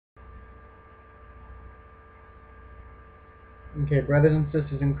Okay, brothers and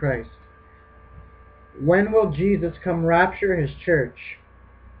sisters in Christ. When will Jesus come rapture his church?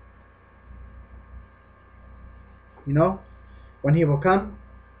 You know, when he will come?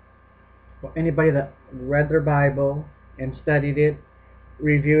 Well, anybody that read their Bible and studied it,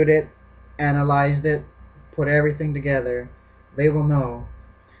 reviewed it, analyzed it, put everything together, they will know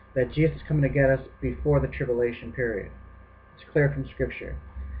that Jesus is coming to get us before the tribulation period. It's clear from Scripture.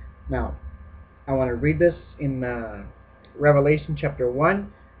 Now, I want to read this in Revelation chapter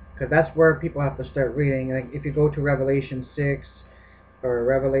 1, because that's where people have to start reading. Like if you go to Revelation 6 or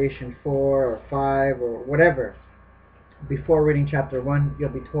Revelation 4 or 5 or whatever, before reading chapter 1, you'll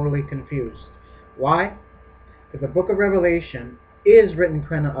be totally confused. Why? Because the book of Revelation is written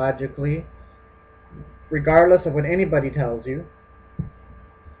chronologically, regardless of what anybody tells you.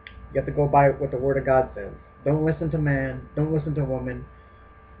 You have to go by what the Word of God says. Don't listen to man. Don't listen to woman.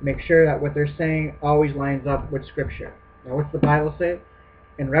 Make sure that what they're saying always lines up with Scripture. Now, what's the Bible say?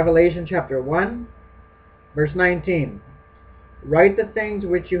 In Revelation chapter 1, verse 19, write the things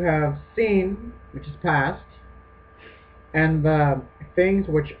which you have seen, which is past, and the things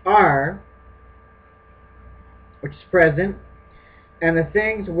which are, which is present, and the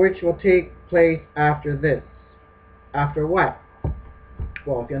things which will take place after this. After what?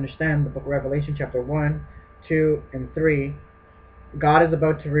 Well, if you understand the book of Revelation chapter 1, 2, and 3, God is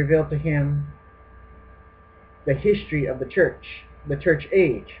about to reveal to him the history of the church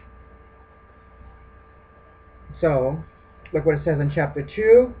age. So, look what it says in chapter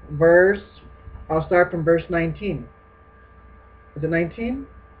 2, I'll start from verse 19. Is it 19?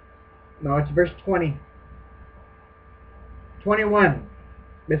 No, it's verse 20. 21.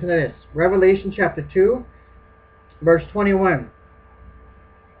 Listen to this. Revelation chapter 2, verse 21.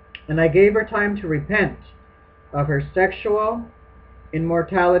 And I gave her time to repent of her sexual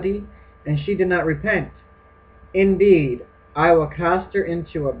immorality, and she did not repent. Indeed, I will cast her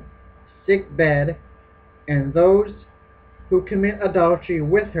into a sick bed, and those who commit adultery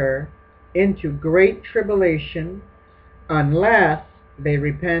with her into great tribulation, unless they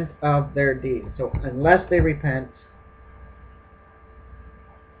repent of their deeds. So unless they repent,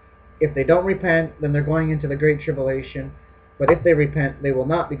 if they don't repent, then they're going into the great tribulation. But if they repent, they will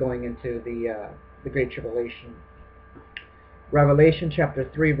not be going into the great tribulation. Revelation chapter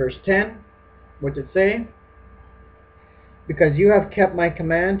 3, verse 10. What does it say? Because you have kept my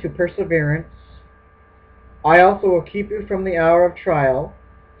command to perseverance, I also will keep you from the hour of trial,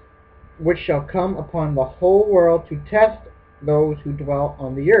 which shall come upon the whole world to test those who dwell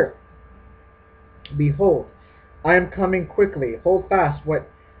on the earth. Behold, I am coming quickly. Hold fast what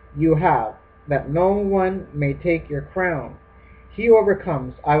you have, that no one may take your crown. He who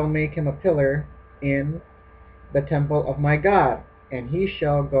overcomes, I will make him a pillar in the temple of my God, and he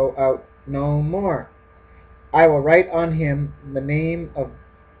shall go out no more. I will write on him the name of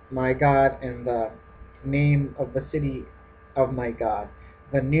my God and the name of the city of my God,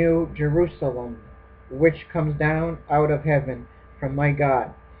 the new Jerusalem, which comes down out of heaven from my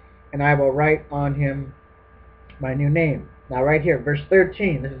God, and I will write on him my new name. Now right here, verse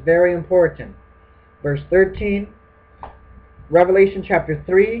 13, this is very important. Verse 13, Revelation chapter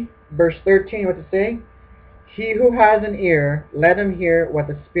 3, verse 13, what to say? He who has an ear, let him hear what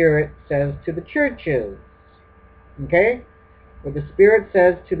the Spirit says to the churches. Okay? What the Spirit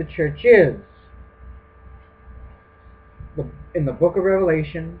says to the churches. In the book of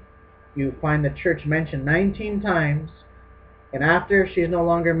Revelation, you find the church mentioned 19 times, and after, she's no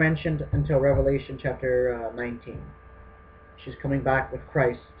longer mentioned until Revelation chapter 19. She's coming back with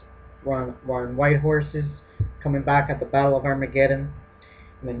Christ. We're on white horses, coming back at the Battle of Armageddon.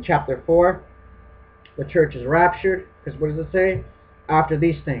 And then chapter 4, the church is raptured, because what does it say? After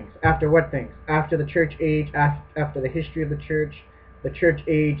these things. After what things? After the church age, after the history of the church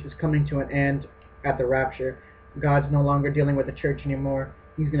age is coming to an end at the rapture. God's no longer dealing with the church anymore.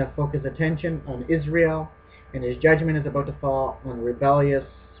 He's going to focus attention on Israel, and his judgment is about to fall on rebellious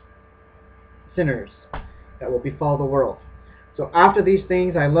sinners that will befall the world. So after these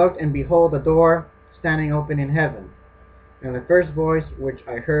things I looked, and behold, a door standing open in heaven. And the first voice which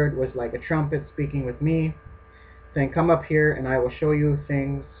I heard was like a trumpet speaking with me, saying, Come up here, and I will show you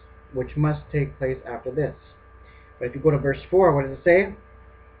things which must take place after this. But if you go to verse 4, what does it say?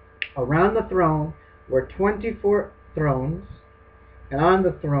 Around the throne were 24 thrones, and on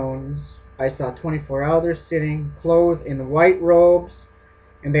the thrones I saw 24 elders sitting, clothed in white robes,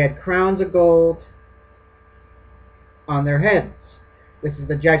 and they had crowns of gold on their heads. This is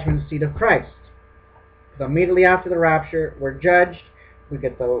the judgment seat of Christ. So immediately after the rapture, we're judged. We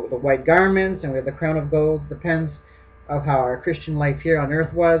get the white garments, and we have the crown of gold. Depends of how our Christian life here on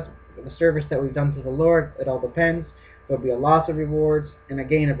earth was, the service that we've done to the Lord. It all depends. There'll be a loss of rewards and a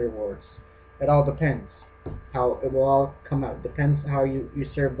gain of rewards. It all depends how it will all come out. Depends how you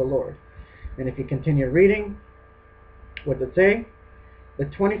serve the Lord. And if you continue reading, what does it say? The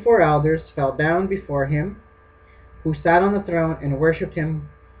 24 elders fell down before him who sat on the throne and worshipped him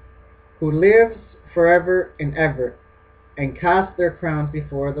who lives forever and ever, and cast their crowns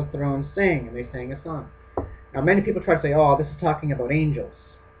before the throne, saying, and they sang a song. Now many people try to say, oh, this is talking about angels.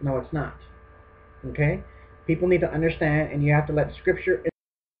 No, it's not. Okay? People need to understand, and you have to let Scripture,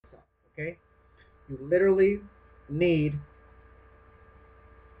 okay? You literally need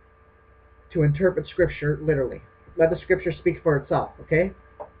to interpret Scripture literally. Let the Scripture speak for itself, okay?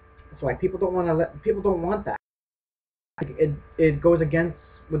 That's why people don't want that. It goes against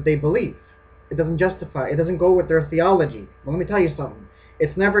what they believe. It doesn't justify. It doesn't go with their theology. Well, let me tell you something.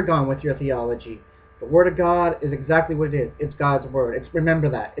 It's never gone with your theology. The Word of God is exactly what it is. It's God's Word. Remember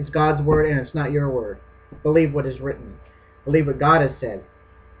that. It's God's Word and it's not your word. Believe what is written. Believe what God has said.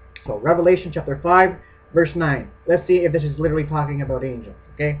 So, Revelation chapter 5, verse 9. Let's see if this is literally talking about angels.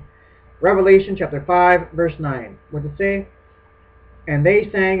 Okay? Revelation chapter 5, verse 9. What does it say? And they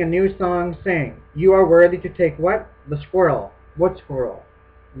sang a new song, saying, you are worthy to take what? The scroll. What scroll?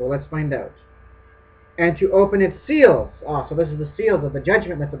 Well, let's find out. And to open its seals. Oh, so this is the seals of the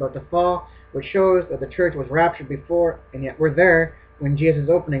judgment that's about to fall, which shows that the church was raptured before, and yet we're there when Jesus is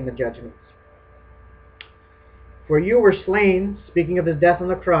opening the judgments. For you were slain, speaking of his death on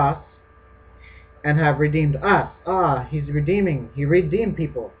the cross, and have redeemed us. Ah, he's redeeming. He redeemed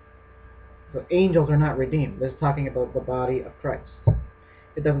people. So angels are not redeemed. This is talking about the body of Christ.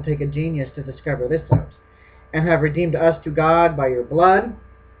 It doesn't take a genius to discover this out. And have redeemed us to God by your blood,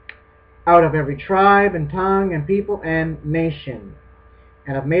 out of every tribe and tongue and people and nation,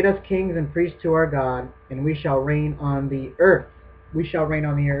 and have made us kings and priests to our God, and we shall reign on the earth. We shall reign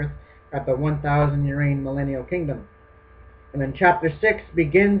on the earth at the 1,000-year reign millennial kingdom. And then chapter 6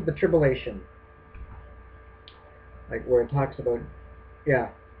 begins the tribulation. Like where it talks about, yeah.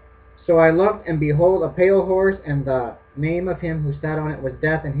 So I looked, and behold, a pale horse, and the name of him who sat on it was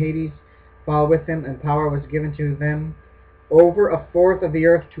Death, and Hades followed with him, and power was given to them over a fourth of the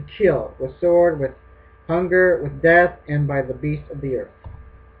earth to kill, with sword, with hunger, with death, and by the beasts of the earth.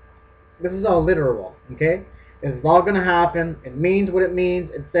 This is all literal, okay? This is all going to happen. It means what it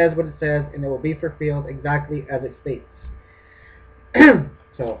means. It says what it says, and it will be fulfilled exactly as it states.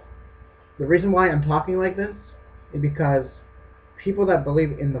 So, the reason why I'm talking like this is because people that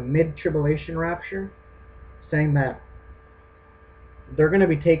believe in the mid-tribulation rapture, saying that they're going to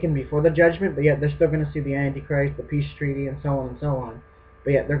be taken before the judgment, but yet they're still going to see the Antichrist, the peace treaty, and so on and so on.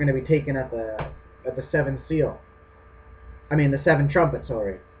 But yet they're going to be taken at the seventh seal. I mean, the seventh trumpet,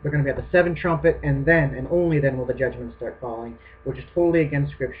 sorry. They're going to be at the seventh trumpet, and then, and only then, will the judgments start falling, which is totally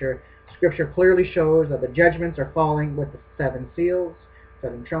against Scripture. Scripture clearly shows that the judgments are falling with the 7 seals,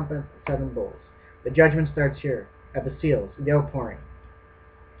 7 trumpets, 7 bowls. The judgment starts here, at the seals, the outpouring.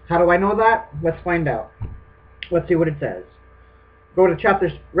 How do I know that? Let's find out. Let's see what it says. Go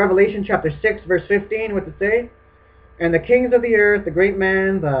to Revelation chapter 6, verse 15. What's it say? And the kings of the earth, the great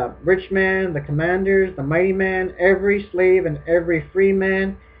man, the rich man, the commanders, the mighty man, every slave and every free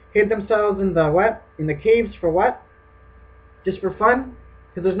man, hid themselves in the what? In the caves for what? Just for fun?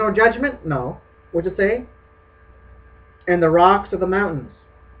 Because there's no judgment? No. What's it say? And the rocks of the mountains,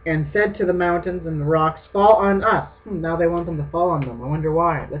 and said to the mountains and the rocks, fall on us. Now they want them to fall on them. I wonder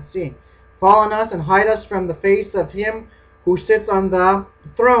why. Let's see. Fall on us and hide us from the face of him who sits on the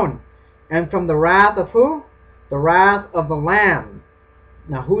throne, and from the wrath of who? The wrath of the Lamb.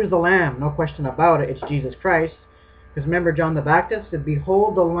 Now, who is the Lamb? No question about it. It's Jesus Christ. Because remember, John the Baptist said,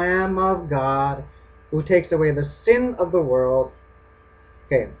 behold the Lamb of God, who takes away the sin of the world.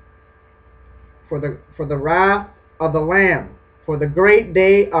 Okay. For the wrath of the Lamb, for the great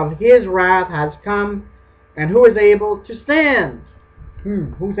day of his wrath has come, and who is able to stand?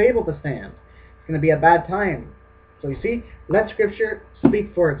 Who's able to stand? It's going to be a bad time. So you see, let Scripture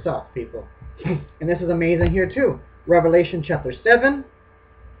speak for itself, people. And this is amazing here too. Revelation chapter 7,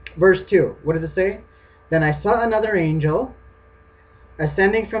 verse 2. What does it say? Then I saw another angel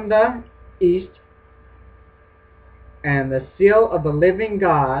ascending from the east, and the seal of the living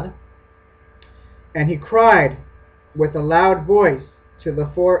God, and he cried with a loud voice to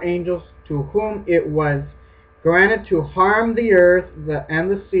the 4 angels to whom it was granted to harm the earth and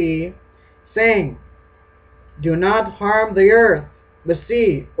the sea, saying, do not harm the earth, the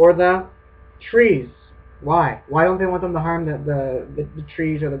sea, or the trees. Why? Why don't they want them to harm the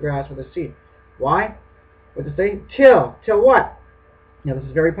trees or the grass or the sea? Why? What does it say? Till what? Now this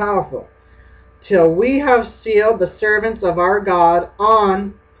is very powerful. Till we have sealed the servants of our God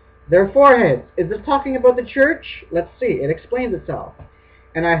on their foreheads. Is this talking about the church? Let's see. It explains itself.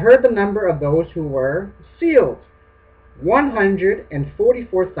 And I heard the number of those who were sealed.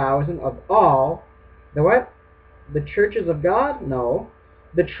 144,000 of all, the what? The churches of God? No.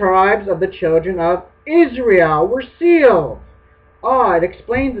 The tribes of the children of Israel were sealed. Ah, it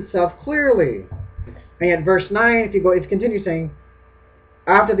explains itself clearly. And yet verse 9, if you continue saying,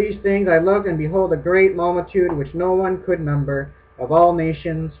 after these things I looked, and behold, a great multitude which no one could number, of all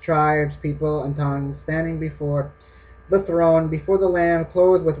nations, tribes, people, and tongues, standing before the throne, before the Lamb,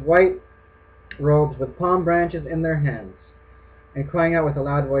 clothed with white robes, with palm branches in their hands, and crying out with a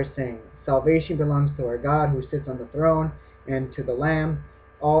loud voice, saying, salvation belongs to our God who sits on the throne, and to the Lamb.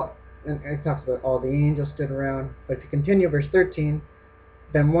 And it talks about all the angels stood around. But if you continue, verse 13,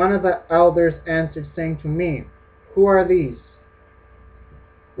 then one of the elders answered, saying to me, who are these?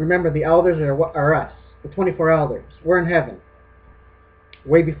 Remember, the elders are us, the 24 elders. We're in heaven,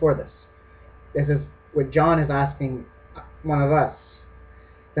 way before this. This is what John is asking one of us.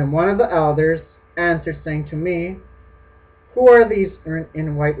 Then one of the elders answered, saying to me, who are these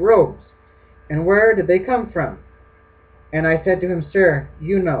in white robes, and where did they come from? And I said to him, sir,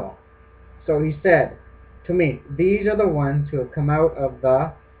 you know. So he said to me, these are the ones who have come out of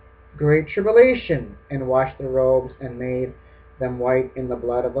the great tribulation, and washed the robes, and made them white in the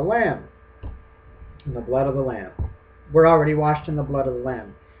blood of the Lamb. In the blood of the Lamb. We're already washed in the blood of the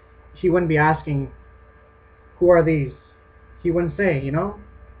Lamb. He wouldn't be asking, who are these? He wouldn't say, you know.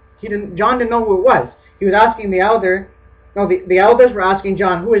 John didn't know who it was. He was asking the elder. No, the elders were asking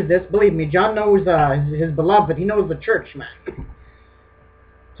John, who is this? Believe me, John knows his beloved. He knows the church, man.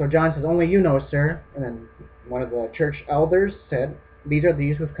 So John says, only you know, sir. And then one of the church elders said, these are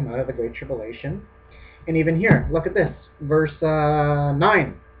these who have come out of the great tribulation. And even here, look at this. Verse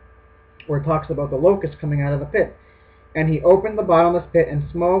 9, where it talks about the locusts coming out of the pit. And he opened the bottomless pit, and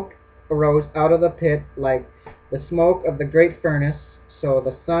smoke arose out of the pit like the smoke of the great furnace. So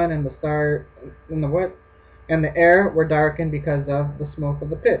the sun and the star and the air were darkened because of the smoke of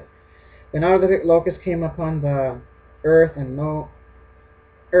the pit. Then out of the pit locusts came upon the earth, and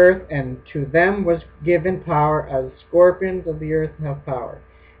to them was given power, as scorpions of the earth have power.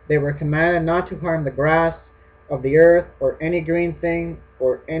 They were commanded not to harm the grass of the earth, or any green thing,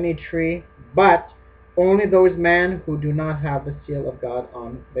 or any tree, but only those men who do not have the seal of God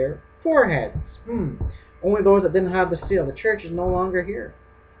on their foreheads. Only those that didn't have the seal. The church is no longer here.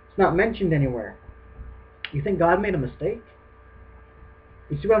 It's not mentioned anywhere. You think God made a mistake?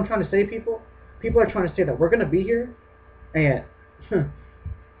 You see what I'm trying to say, people? People are trying to say that we're going to be here, and yet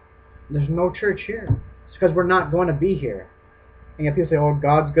there's no church here. It's because we're not going to be here. And yet people say, oh,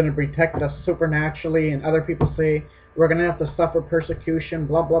 God's going to protect us supernaturally, and other people say, we're going to have to suffer persecution,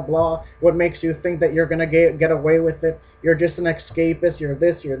 blah, blah, blah. What makes you think that you're going to get away with it? You're just an escapist, you're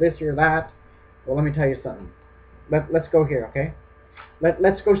this, you're this, you're that. Well, let me tell you something. Let's go here, okay?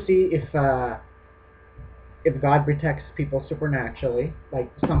 Let's go see if God protects people supernaturally,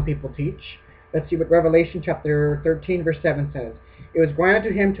 like some people teach. Let's see what Revelation chapter 13, verse 7 says. It was granted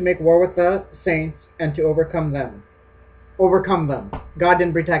to him to make war with the saints and to overcome them. Overcome them. God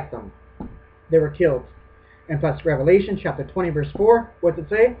didn't protect them. They were killed. And plus Revelation chapter 20, verse 4, what's it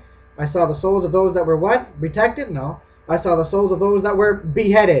say? I saw the souls of those that were what? Protected? No. I saw the souls of those that were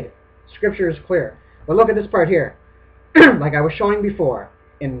beheaded. Scripture is clear. But look at this part here. Like I was showing before.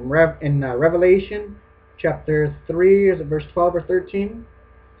 In Revelation chapter 3, is it verse 12 or 13?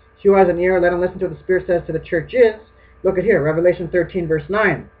 He who has an ear, let him listen to what the Spirit says to the churches. Look at here, Revelation 13, verse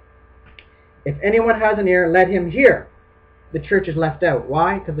 9. If anyone has an ear, let him hear. The church is left out.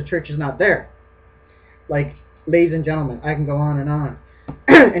 Why? Because the church is not there. Like, ladies and gentlemen, I can go on and on.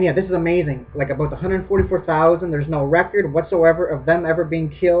 And yeah, this is amazing. Like about the 144,000, there's no record whatsoever of them ever being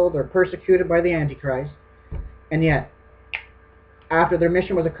killed or persecuted by the Antichrist. And yet, after their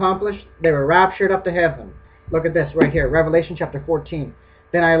mission was accomplished, they were raptured up to heaven. Look at this right here, Revelation chapter 14.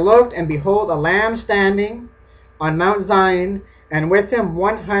 Then I looked, and behold, a Lamb standing on Mount Zion, and with him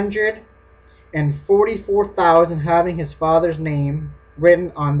 144,000 having his Father's name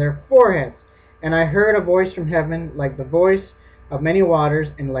written on their foreheads. And I heard a voice from heaven, like the voice of many waters,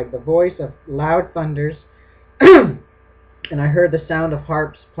 and like the voice of loud thunders. And I heard the sound of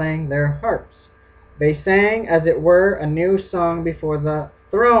harps playing their harps. They sang, as it were, a new song before the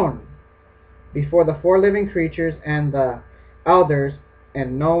throne, before the four living creatures and the elders,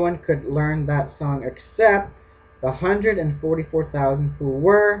 and no one could learn that song except the 144,000 who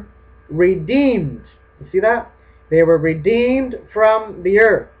were redeemed. You see that? They were redeemed from the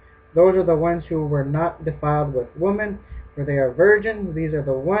earth. Those are the ones who were not defiled with woman, for they are virgins. These are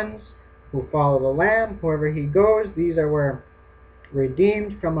the ones who follow the Lamb. Wherever he goes, these are where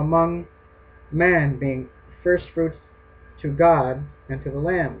redeemed from among men, being first fruits to God and to the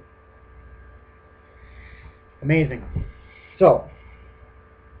Lamb. Amazing. So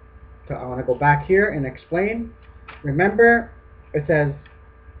I want to go back here and explain. Remember, it says,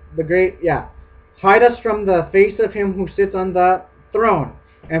 hide us from the face of him who sits on the throne,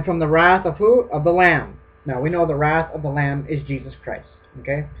 and from the wrath of who? Of the Lamb. Now, we know the wrath of the Lamb is Jesus Christ,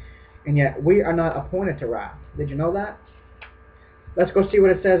 okay? And yet, we are not appointed to wrath. Did you know that? Let's go see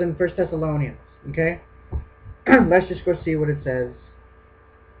what it says in 1 Thessalonians, okay? Let's just go see what it says,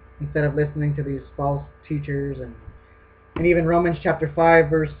 instead of listening to these false teachers. And even Romans chapter 5,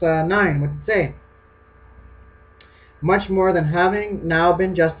 verse 9, what did it say? Much more than having now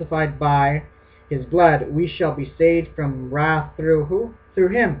been justified by his blood, we shall be saved from wrath through who? Through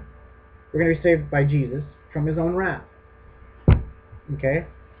him. We're going to be saved by Jesus from his own wrath. Okay?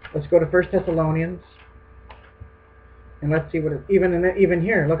 Let's go to 1 Thessalonians. And let's see what it... Even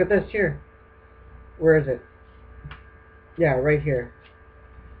here, look at this here. Where is it? Yeah, right here.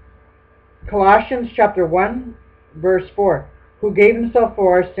 Colossians chapter 1, verse 4. Who gave himself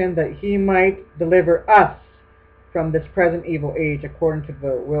for our sin that he might deliver us from this present evil age, according to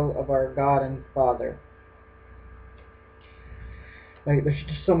the will of our God and Father. Like, there's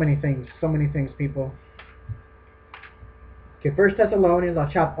just so many things, people. Okay, 1 Thessalonians,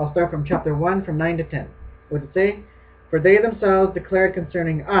 I'll start from chapter 1, from 9 to 10. What does it say? For they themselves declared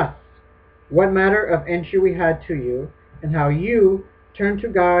concerning us what matter of entry we had to you, and how you turned to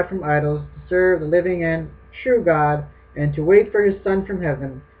God from idols to serve the living and true God, and to wait for his Son from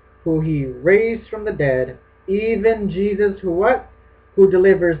heaven, who he raised from the dead, even Jesus, who what? Who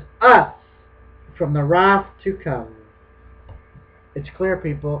delivers us from the wrath to come. It's clear,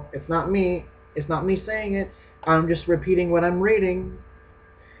 people. It's not me. It's not me saying it. I'm just repeating what I'm reading.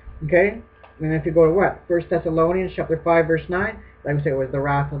 Okay? And if you go to what? 1 Thessalonians chapter 5, verse 9, like we say, it was the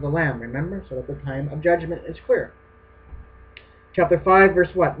wrath of the Lamb, remember? So at the time of judgment, it's clear. Chapter 5, verse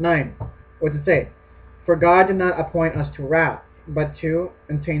what? 9. What does it say? For God did not appoint us to wrath, but to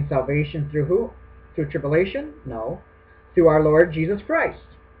obtain salvation through who? Through tribulation? No. Through our Lord Jesus Christ.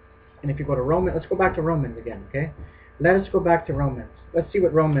 And if you go to Romans, let's go back to Romans again, okay? Let us go back to Romans. Let's see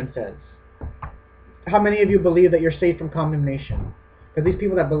what Romans says. How many of you believe that you're saved from condemnation? Because these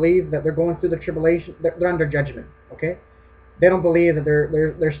people that believe that they're going through the tribulation, they're under judgment, okay? They don't believe that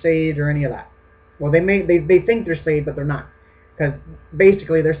they're saved or any of that. Well, they think they're saved, but they're not. Because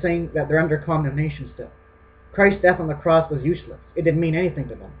basically they're saying that they're under condemnation still. Christ's death on the cross was useless. It didn't mean anything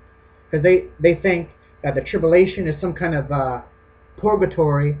to them. Because they think that the tribulation is some kind of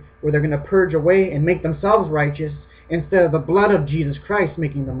purgatory where they're going to purge away and make themselves righteous instead of the blood of Jesus Christ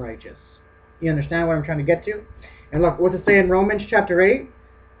making them righteous. You understand what I'm trying to get to? And look, what does it say in Romans chapter 8?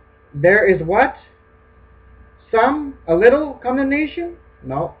 There is what? A little condemnation?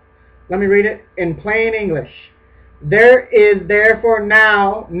 No. Let me read it in plain English. There is therefore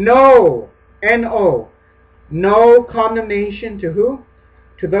now no, N-O, no condemnation to who?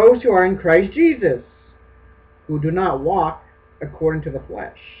 To those who are in Christ Jesus, who do not walk according to the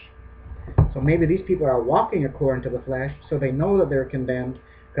flesh. So maybe these people are walking according to the flesh, so they know that they're condemned,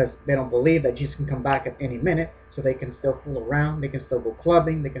 because they don't believe that Jesus can come back at any minute, so they can still fool around, they can still go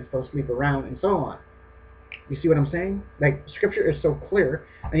clubbing, they can still sleep around, and so on. You see what I'm saying? Like, Scripture is so clear,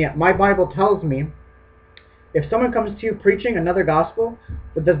 and yet my Bible tells me, if someone comes to you preaching another gospel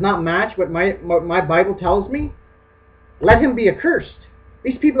that does not match what my Bible tells me, let him be accursed.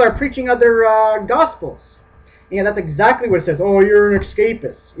 These people are preaching other gospels. Yeah, that's exactly what it says. Oh, you're an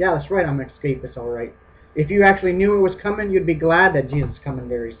escapist. Yeah, that's right, I'm an escapist, all right. If you actually knew it was coming, you'd be glad that Jesus is coming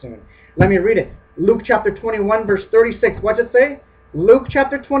very soon. Let me read it. Luke chapter 21, verse 36. What's it say? Luke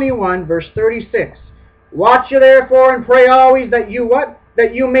chapter 21, verse 36. Watch ye therefore and pray always that you what?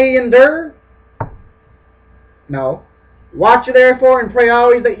 That you may endure? No. Watch ye therefore and pray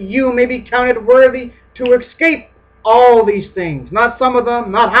always that you may be counted worthy to escape all these things. Not some of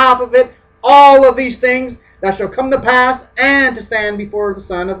them, not half of it. All of these things that shall come to pass and to stand before the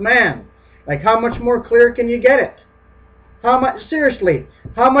Son of Man. Like, how much more clear can you get it? Seriously,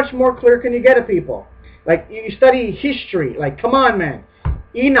 how much more clear can you get it, people? Like, you study history. Like, come on, man.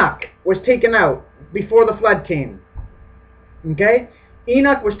 Enoch was taken out before the flood came. Okay?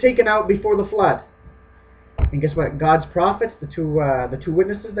 Enoch was taken out before the flood. And guess what? God's prophets, the two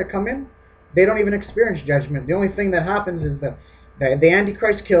witnesses that come in, they don't even experience judgment. The only thing that happens is that the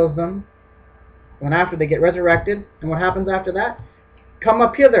Antichrist kills them when after they get resurrected. And what happens after that? Come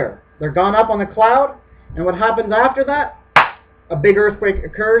up hither. They're gone up on a cloud. And what happens after that? A big earthquake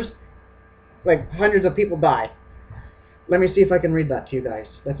occurs. Like hundreds of people die. Let me see if I can read that to you guys.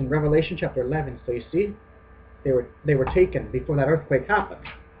 That's in Revelation chapter 11. So you see? They were taken before that earthquake happened.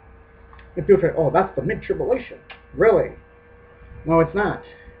 And people say, oh, that's the mid-tribulation. Really? No, it's not.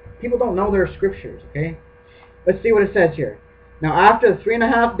 People don't know their scriptures, okay? Let's see what it says here. Now, after the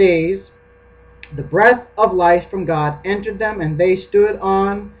 3.5 days, the breath of life from God entered them, and they stood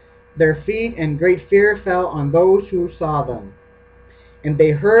on their feet, and great fear fell on those who saw them. And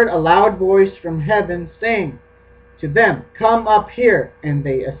they heard a loud voice from heaven saying to them, come up here. And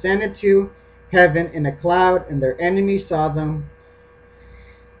they ascended to heaven in a cloud, and their enemies saw them.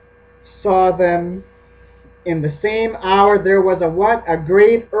 In the same hour there was a what? A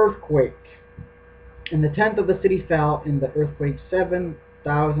great earthquake. And the 10th of the city fell. In the earthquake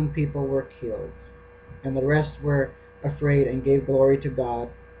 7,000 people were killed. And the rest were afraid and gave glory to God,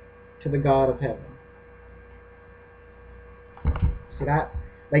 to the God of heaven. See that?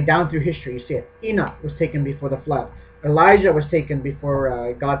 Like down through history, you see it. Enoch was taken before the flood. Elijah was taken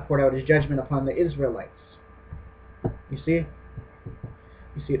before God poured out his judgment upon the Israelites. You see?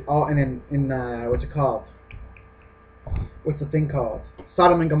 You see it all in what's it called? What's the thing called?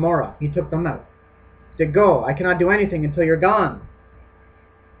 Sodom and Gomorrah. He took them out. He said, go. I cannot do anything until you're gone.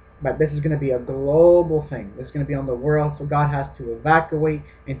 But this is going to be a global thing. This is going to be on the world. So God has to evacuate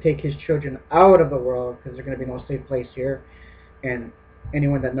and take his children out of the world, because there's going to be no safe place here. And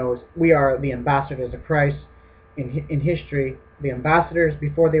anyone that knows, we are the ambassadors of Christ in history. The ambassadors,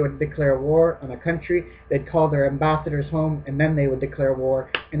 before they would declare war on a country, they'd call their ambassadors home, and then they would declare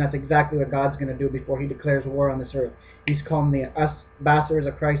war. And that's exactly what God's going to do before he declares war on this earth. He's calling us ambassadors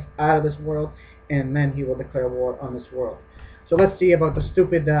of Christ out of this world, and then he will declare war on this world. So let's see about the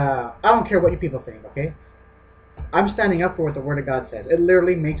stupid, I don't care what you people think, okay? I'm standing up for what the Word of God says. It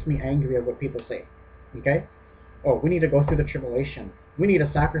literally makes me angry at what people say, okay? Oh, we need to go through the tribulation. We need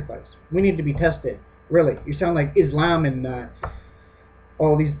a sacrifice. We need to be tested. Really, you sound like Islam and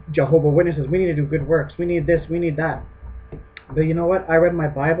all these Jehovah Witnesses. We need to do good works. We need this, we need that. But you know what? I read my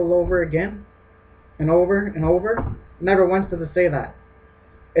Bible over again and over and over. Never once does it say that.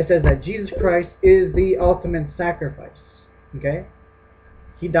 It says that Jesus Christ is the ultimate sacrifice. Okay?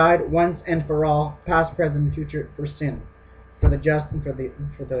 He died once and for all, past, present, and future, for sin, for the just and for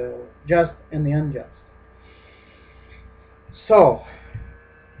the just and the unjust. So,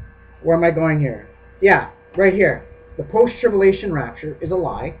 where am I going here? Yeah, right here. The post-tribulation rapture is a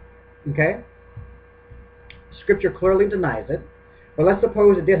lie. Okay? Scripture clearly denies it. But let's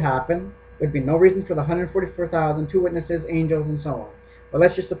suppose it did happen. There'd be no reason for the 144,000, 2 witnesses, angels, and so on. But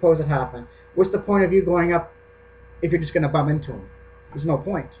let's just suppose it happened. What's the point of you going up if you're just going to bump into him? There's no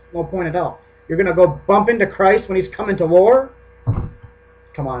point. No point at all. You're going to go bump into Christ when he's coming to war?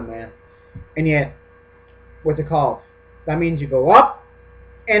 Come on, man. And yet, what's it called? That means you go up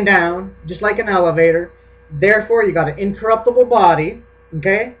and down, just like an elevator. Therefore, you got an incorruptible body.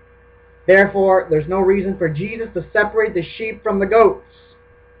 Okay? Therefore, there's no reason for Jesus to separate the sheep from the goats.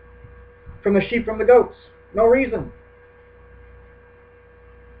 From the sheep from the goats. No reason.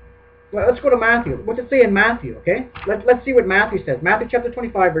 Well, let's go to Matthew. What's it say in Matthew, okay? Let's see what Matthew says. Matthew chapter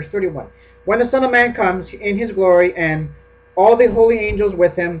 25, verse 31. When the Son of Man comes in his glory and all the holy angels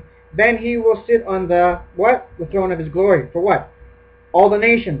with him, then he will sit on the, what? The throne of his glory. For what? All the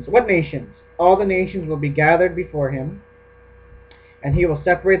nations. What nations? All the nations will be gathered before him, and he will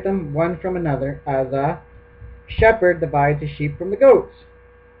separate them one from another, as a shepherd divides the sheep from the goats.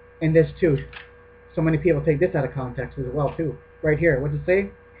 And this too. So many people take this out of context as well too. Right here. What does it say?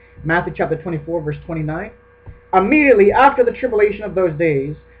 Matthew chapter 24, verse 29. Immediately after the tribulation of those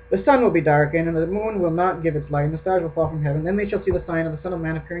days, the sun will be darkened, and the moon will not give its light, and the stars will fall from heaven. Then they shall see the sign of the Son of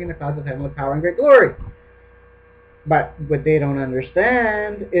Man appearing in the clouds of heaven with power and great glory. But what they don't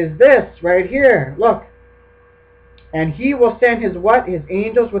understand is this right here. Look. And he will send his what? His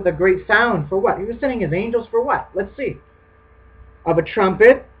angels with a great sound. For what? He was sending his angels for what? Let's see. Of a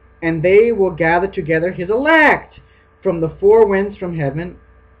trumpet, and they will gather together his elect from the four winds from heaven,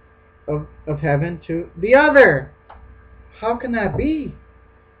 of heaven to the other. How can that be?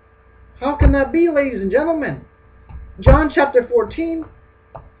 How can that be, ladies and gentlemen? John chapter 14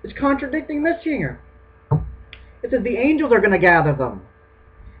 is contradicting this here. It says the angels are going to gather them.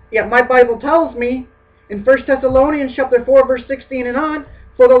 Yet my Bible tells me in 1 Thessalonians chapter 4 verse 16 and on,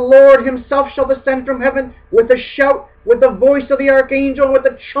 for the Lord himself shall descend from heaven with a shout, with the voice of the archangel, with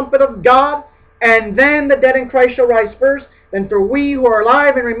the trumpet of God, and then the dead in Christ shall rise first. Then for we who are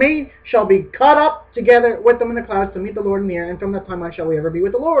alive and remain shall be caught up together with them in the clouds to meet the Lord in the air, and from that time on shall we ever be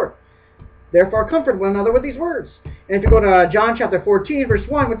with the Lord. Therefore comfort one another with these words. And if you go to John chapter 14 verse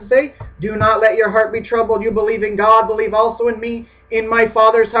 1, what does it say? Do not let your heart be troubled. You believe in God, believe also in me. In my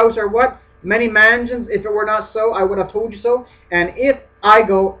Father's house are what? Many mansions. If it were not so, I would have told you so. And if I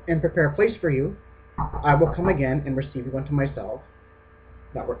go and prepare a place for you, I will come again and receive you unto myself,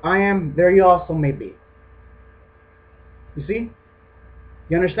 that where I am, there you also may be. You see?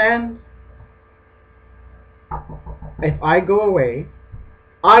 You understand? If I go away,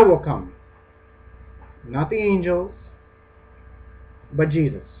 I will come. Not the angels, but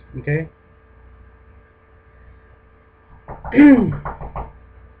Jesus. Okay?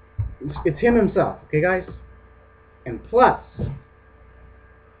 It's him himself. Okay, guys? And plus,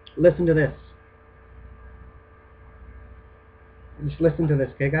 listen to this. Just listen to this,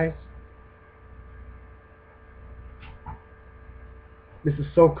 okay, guys? This is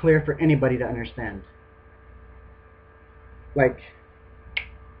so clear for anybody to understand. Like,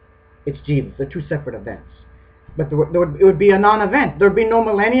 it's Jesus. They're two separate events. But it would be a non-event. There would be no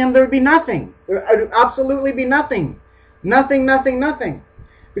millennium. There would be nothing. There would absolutely be nothing. Nothing, nothing, nothing.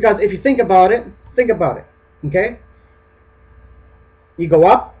 Because if you think about it, okay? You go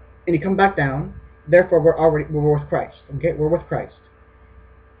up and you come back down. Therefore, we're with Christ. Okay, we're with Christ.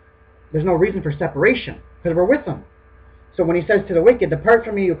 There's no reason for separation because we're with Him. So when He says to the wicked, "Depart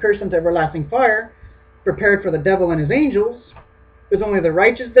from me, you cursed, into everlasting fire, prepared for the devil and his angels," there's only the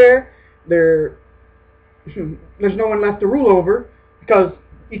righteous there. There's no one left to rule over, because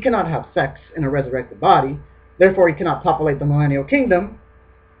you cannot have sex in a resurrected body. Therefore, you cannot populate the millennial kingdom.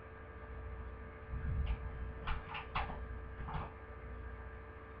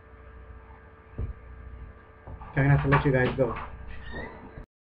 I'm going to have to let you guys go.